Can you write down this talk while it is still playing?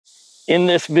In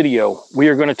this video, we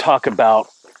are going to talk about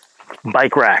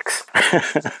bike racks.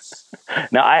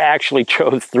 Now, I actually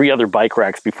chose 3 other bike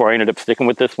racks before I ended up sticking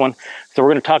with this one. So we're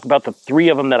going to talk about the 3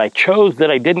 of them that I chose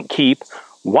that I didn't keep,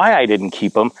 why I didn't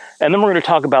keep them, and then we're going to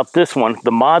talk about this one,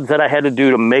 the mods that I had to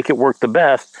do to make it work the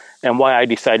best, and why I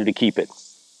decided to keep it.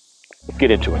 Let's get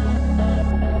into it.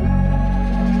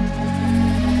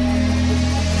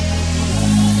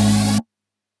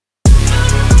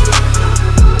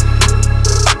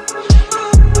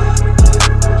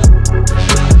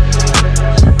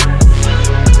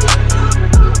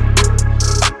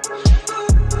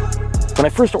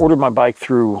 When I first ordered my bike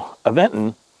through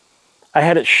Aventon, I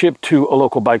had it shipped to a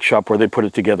local bike shop where they put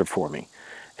it together for me.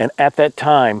 And at that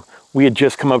time, we had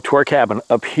just come up to our cabin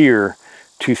up here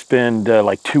to spend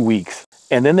like 2 weeks.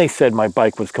 And then they said my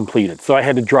bike was completed. So I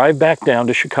had to drive back down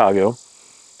to Chicago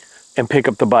and pick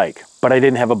up the bike, but I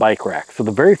didn't have a bike rack. So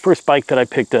the very first bike that I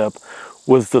picked up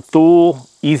was the thru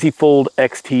Easy Fold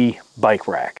XT bike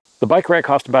rack. The bike rack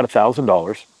cost about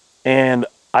 $1,000, and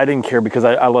I didn't care because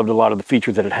I loved a lot of the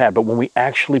features that it had. But when we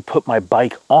actually put my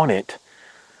bike on it,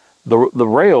 the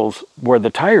rails where the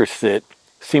tires sit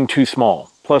seemed too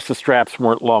small. Plus the straps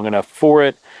weren't long enough for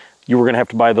it. You were going to have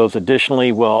to buy those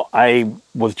additionally. Well, I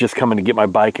was just coming to get my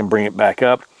bike and bring it back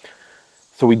up.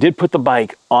 So we did put the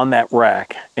bike on that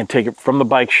rack and take it from the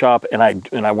bike shop, and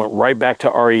I went right back to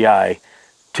REI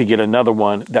to get another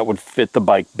one that would fit the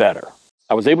bike better.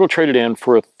 I was able to trade it in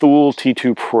for a thru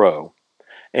T2 Pro.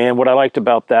 And what I liked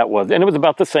about that was, and it was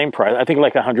about the same price, I think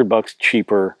like $100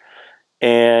 cheaper.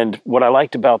 And what I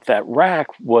liked about that rack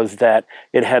was that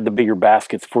it had the bigger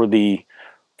baskets for the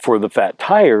fat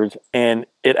tires, and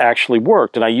it actually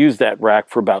worked. And I used that rack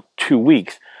for about 2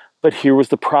 weeks. But here was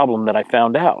the problem that I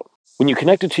found out. When you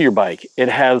connect it to your bike, it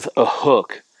has a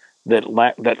hook that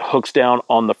hooks down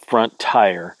on the front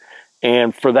tire.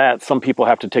 And for that, some people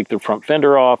have to take their front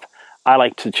fender off. I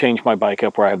like to change my bike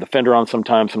up where I have the fender on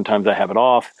sometimes I have it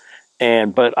off.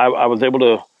 But I was able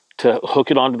to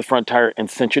hook it onto the front tire and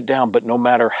cinch it down. But no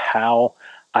matter how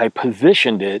I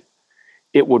positioned it,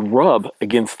 it would rub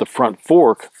against the front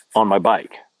fork on my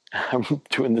bike. I'm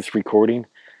doing this recording,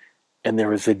 and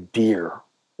there is a deer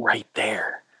right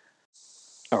there.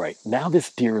 All right, now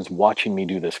this deer is watching me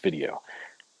do this video.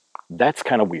 That's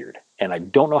kind of weird, and I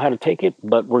don't know how to take it,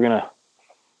 but we're gonna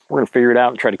figure it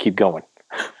out and try to keep going.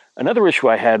 Another issue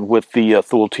I had with the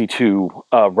thru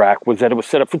T2 rack was that it was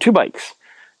set up for 2 bikes,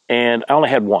 and I only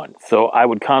had one. So I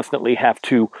would constantly have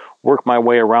to work my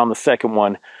way around the second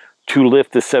one to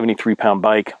lift this 73-pound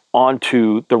bike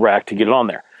onto the rack to get it on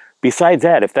there. Besides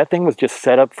that, if that thing was just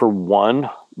set up for one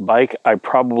bike, I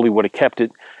probably would have kept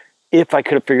it if I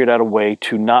could have figured out a way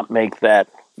to not make that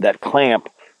clamp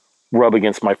rub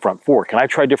against my front fork. And I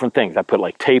tried different things. I put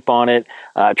like tape on it.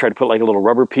 I tried to put like a little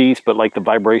rubber piece, but like the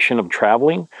vibration of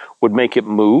traveling would make it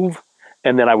move,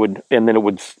 and then it would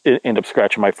end up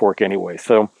scratching my fork anyway.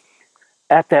 So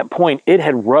at that point, it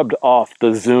had rubbed off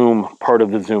the Zoom part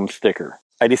of the Zoom sticker.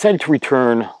 I decided to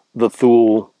return the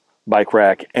thru bike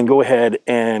rack and go ahead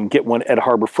and get one at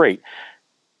Harbor Freight.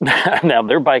 Now,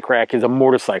 their bike rack is a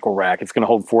motorcycle rack. It's going to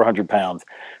hold 400 pounds.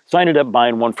 So I ended up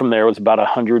buying one from there. It was about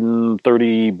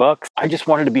 $130. I just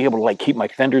wanted to be able to like keep my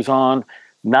fenders on,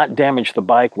 not damage the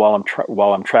bike while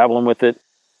I'm traveling with it.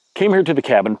 Came here to the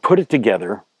cabin, put it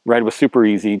together. Right, it was super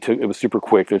easy. It was super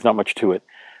quick. There's not much to it.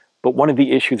 But one of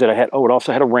the issues that I had, it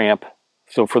also had a ramp.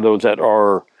 So for those that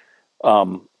are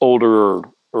older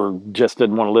or just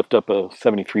didn't want to lift up a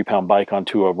 73-pound bike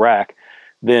onto a rack,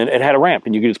 then it had a ramp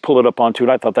and you could just pull it up onto it.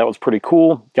 I thought that was pretty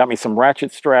cool. Got me some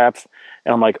ratchet straps,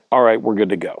 and I'm like, all right, we're good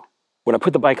to go. When I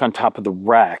put the bike on top of the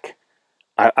rack,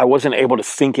 I wasn't able to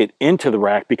sink it into the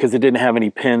rack because it didn't have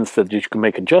any pins that you could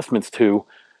make adjustments to,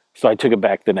 so I took it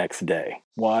back the next day.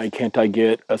 Why can't I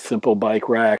get a simple bike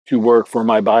rack to work for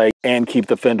my bike and keep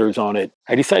the fenders on it?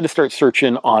 I decided to start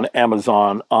searching on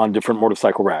Amazon on different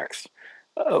motorcycle racks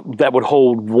that would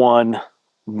hold one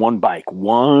bike,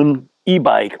 one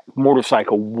e-bike,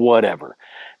 motorcycle, whatever.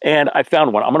 And I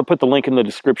found one. I'm going to put the link in the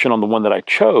description on the one that I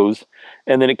chose.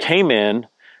 And then it came in,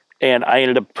 and I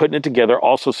ended up putting it together.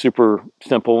 Also super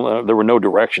simple. There were no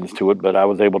directions to it, but I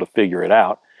was able to figure it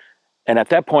out. And at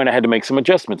that point, I had to make some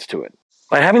adjustments to it.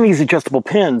 By having these adjustable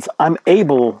pins, I'm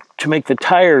able to make the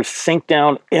tires sink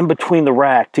down in between the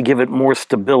rack to give it more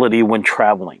stability when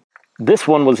traveling. This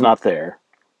one was not there.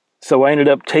 So I ended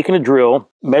up taking a drill,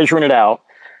 measuring it out,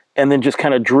 and then just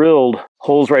kind of drilled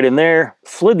holes right in there,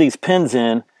 slid these pins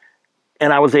in,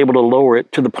 and I was able to lower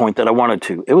it to the point that I wanted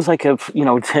to. It was like a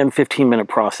 10, 15 minute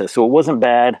process. So it wasn't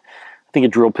bad. I think a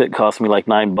drill pit cost me like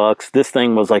 $9. This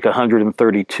thing was like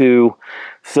 $132.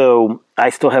 So I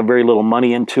still have very little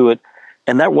money into it.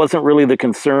 And that wasn't really the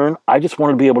concern. I just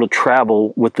wanted to be able to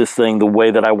travel with this thing the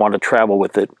way that I want to travel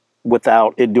with it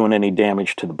without it doing any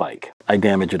damage to the bike. I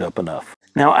damage it up enough.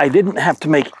 Now, I didn't have to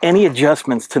make any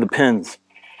adjustments to the pins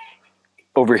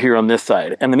over here on this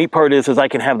side. And the neat part is I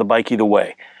can have the bike either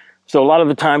way. So a lot of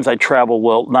the times I travel,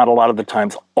 well, not a lot of the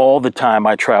times, all the time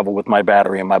I travel with my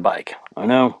battery and my bike. I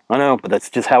know, but that's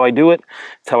just how I do it.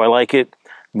 It's how I like it.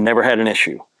 Never had an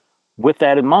issue. With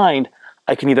that in mind,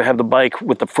 I can either have the bike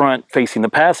with the front facing the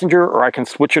passenger, or I can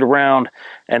switch it around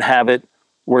and have it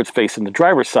where it's facing the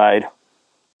driver's side.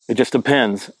 It just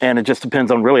depends, and it just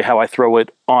depends on really how I throw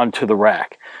it onto the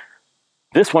rack.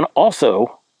 This one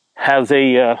also has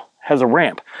a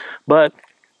ramp, but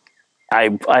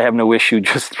I have no issue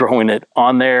just throwing it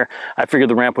on there. I figured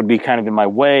the ramp would be kind of in my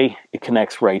way. It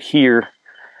connects right here,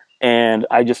 and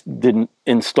I just didn't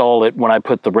install it when I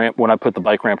put the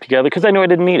bike ramp together because I knew I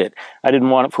didn't need it. I didn't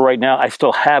want it for right now. I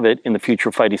still have it in the future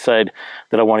if I decide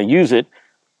that I want to use it.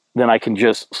 Then I can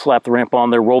just slap the ramp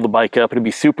on there, roll the bike up. It'll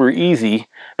be super easy,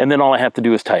 and then all I have to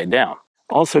do is tie it down.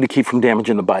 Also, to keep from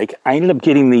damaging the bike, I ended up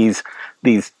getting these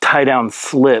tie-down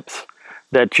slips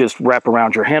that just wrap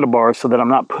around your handlebars so that I'm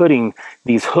not putting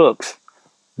these hooks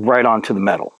right onto the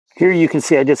metal. Here you can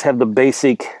see I just have the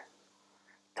basic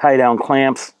tie-down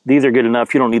clamps. These are good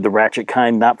enough. You don't need the ratchet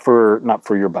kind, not for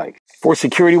your bike. For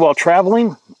security while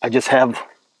traveling, I just have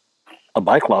a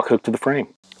bike lock hooked to the frame.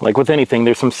 Like with anything,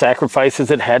 there's some sacrifices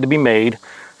that had to be made.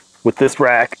 With this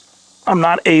rack, I'm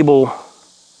not able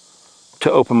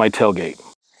to open my tailgate.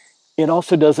 It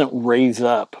also doesn't raise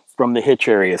up from the hitch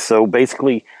area. So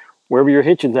basically, wherever your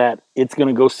hitch is at, it's going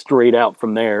to go straight out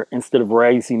from there instead of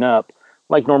rising up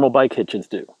like normal bike hitches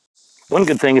do. One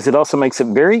good thing is it also makes it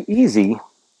very easy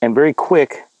and very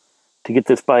quick to get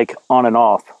this bike on and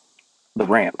off the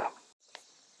ramp.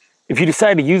 If you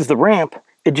decide to use the ramp,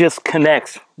 it just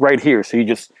connects right here. So you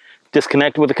just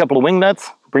disconnect it with a couple of wing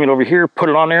nuts, bring it over here, put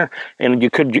it on there, and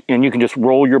you can just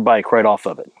roll your bike right off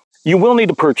of it. You will need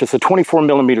to purchase a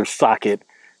 24mm socket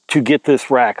to get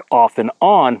this rack off and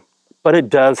on, but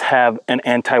it does have an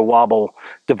anti-wobble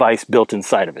device built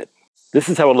inside of it. This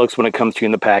is how it looks when it comes to you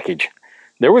in the package.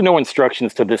 There were no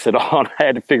instructions to this at all. I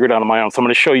had to figure it out on my own, so I'm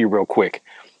going to show you real quick.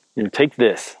 You take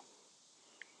this,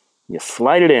 you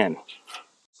slide it in,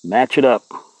 match it up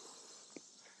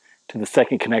to the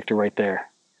second connector right there.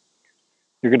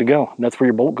 You're good to go. That's where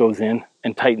your bolt goes in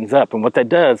and tightens up. And what that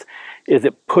does is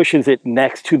it pushes it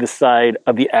next to the side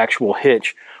of the actual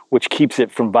hitch, which keeps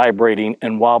it from vibrating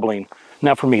and wobbling.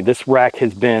 Now for me, this rack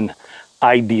has been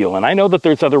ideal. And I know that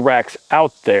there's other racks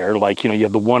out there, like, you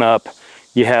have the One Up,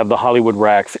 you have the Hollywood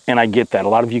racks, and I get that. A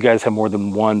lot of you guys have more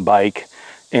than one bike.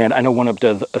 And I know One Up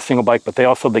does a single bike, but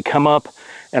they come up,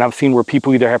 and I've seen where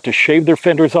people either have to shave their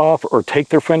fenders off or take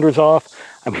their fenders off.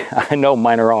 I mean, I know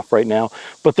mine are off right now,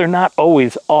 but they're not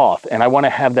always off. And I want to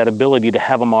have that ability to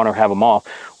have them on or have them off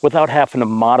without having to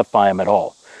modify them at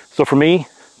all. So for me,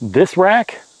 this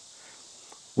rack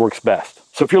works best.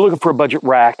 So if you're looking for a budget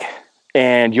rack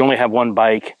and you only have one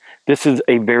bike, this is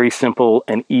a very simple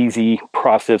and easy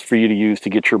process for you to use to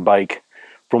get your bike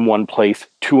from one place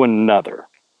to another.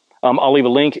 I'll leave a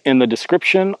link in the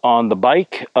description on the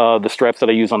bike, the straps that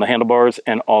I use on the handlebars,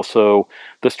 and also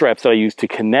the straps that I use to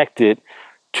connect it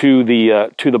to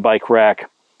the bike rack.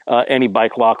 Any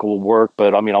bike lock will work,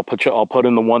 but I mean, I'll put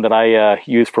in the one that I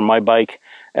use for my bike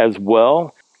as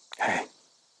well. Hey,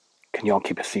 can y'all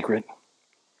keep a secret?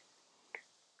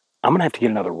 I'm gonna have to get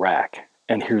another rack,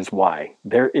 and here's why.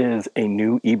 There is a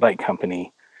new e-bike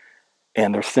company,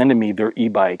 and they're sending me their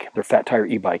e-bike, their fat tire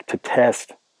e-bike, to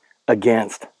test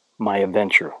against my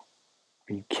Adventure.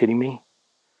 Are you kidding me?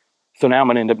 So now I'm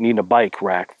gonna end up needing a bike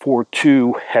rack for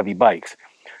 2 heavy bikes.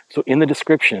 So in the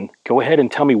description, go ahead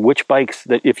and tell me which bikes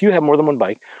that, if you have more than one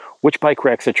bike, which bike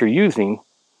racks that you're using,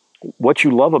 what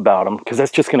you love about them, because that's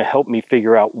just gonna help me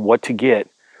figure out what to get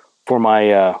for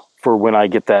my for when I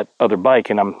get that other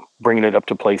bike and I'm bringing it up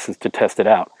to places to test it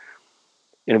out.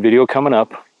 In a video coming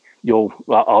up,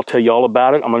 I'll tell you all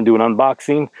about it. I'm gonna do an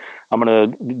unboxing. I'm gonna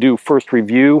do first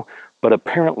review, but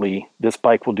apparently this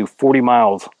bike will do 40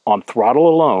 miles on throttle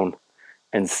alone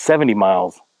and 70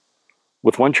 miles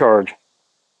with one charge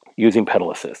using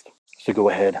pedal assist. So go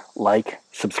ahead, like,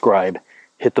 subscribe,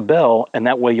 hit the bell, and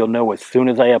that way you'll know as soon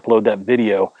as I upload that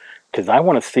video, because I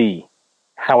want to see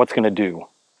how it's going to do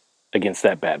against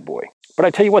that bad boy. But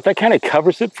I tell you what, that kind of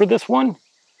covers it for this one.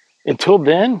 Until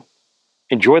then,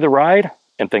 enjoy the ride,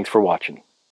 and thanks for watching.